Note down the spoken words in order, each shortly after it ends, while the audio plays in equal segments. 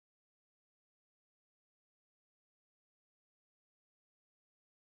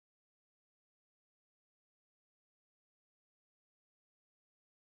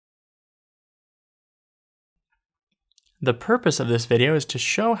The purpose of this video is to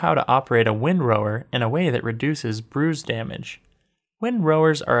show how to operate a windrower in a way that reduces bruise damage.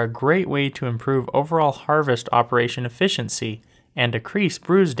 Windrowers are a great way to improve overall harvest operation efficiency and decrease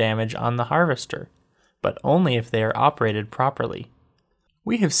bruise damage on the harvester, but only if they are operated properly.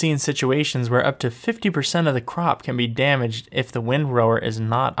 We have seen situations where up to 50% of the crop can be damaged if the windrower is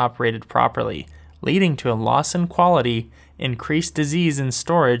not operated properly, leading to a loss in quality, increased disease in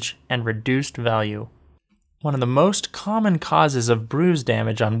storage, and reduced value. One of the most common causes of bruise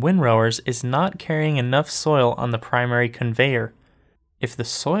damage on windrowers is not carrying enough soil on the primary conveyor. If the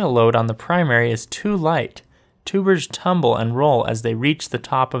soil load on the primary is too light, tubers tumble and roll as they reach the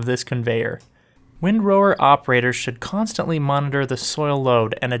top of this conveyor. Windrower operators should constantly monitor the soil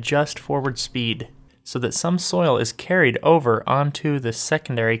load and adjust forward speed so that some soil is carried over onto the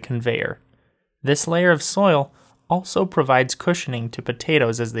secondary conveyor. This layer of soil also provides cushioning to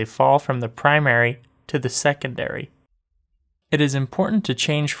potatoes as they fall from the primary to the secondary. It is important to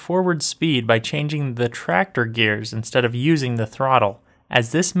change forward speed by changing the tractor gears instead of using the throttle,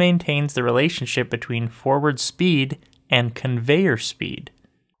 as this maintains the relationship between forward speed and conveyor speed.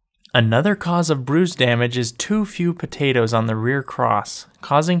 Another cause of bruise damage is too few potatoes on the rear cross,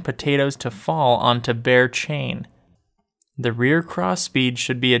 causing potatoes to fall onto bare chain. The rear cross speed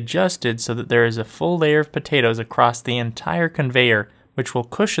should be adjusted so that there is a full layer of potatoes across the entire conveyor, which will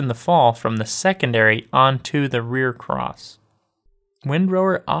cushion the fall from the secondary onto the rear cross.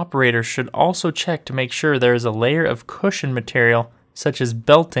 Windrower operators should also check to make sure there is a layer of cushion material such as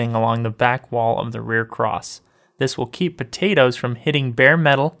belting along the back wall of the rear cross. This will keep potatoes from hitting bare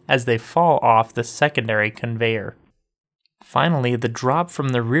metal as they fall off the secondary conveyor. Finally, the drop from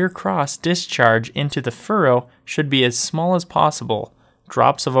the rear cross discharge into the furrow should be as small as possible.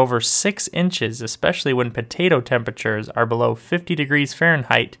 Drops of over 6 inches, especially when potato temperatures are below 50 degrees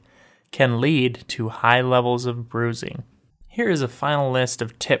Fahrenheit, can lead to high levels of bruising. Here is a final list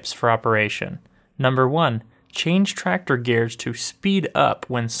of tips for operation. Number 1. Change tractor gears to speed up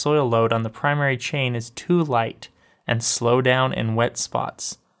when soil load on the primary chain is too light, and slow down in wet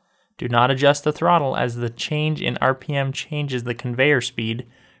spots. Do not adjust the throttle as the change in RPM changes the conveyor speed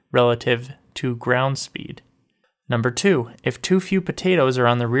relative to ground speed. Number 2, if too few potatoes are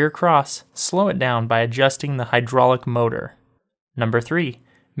on the rear cross, slow it down by adjusting the hydraulic motor. Number 3,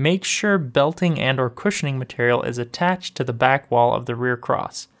 make sure belting and/or cushioning material is attached to the back wall of the rear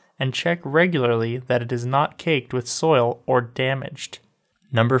cross, and check regularly that it is not caked with soil or damaged.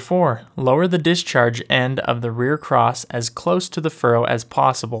 Number 4, lower the discharge end of the rear cross as close to the furrow as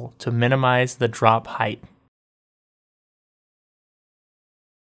possible to minimize the drop height.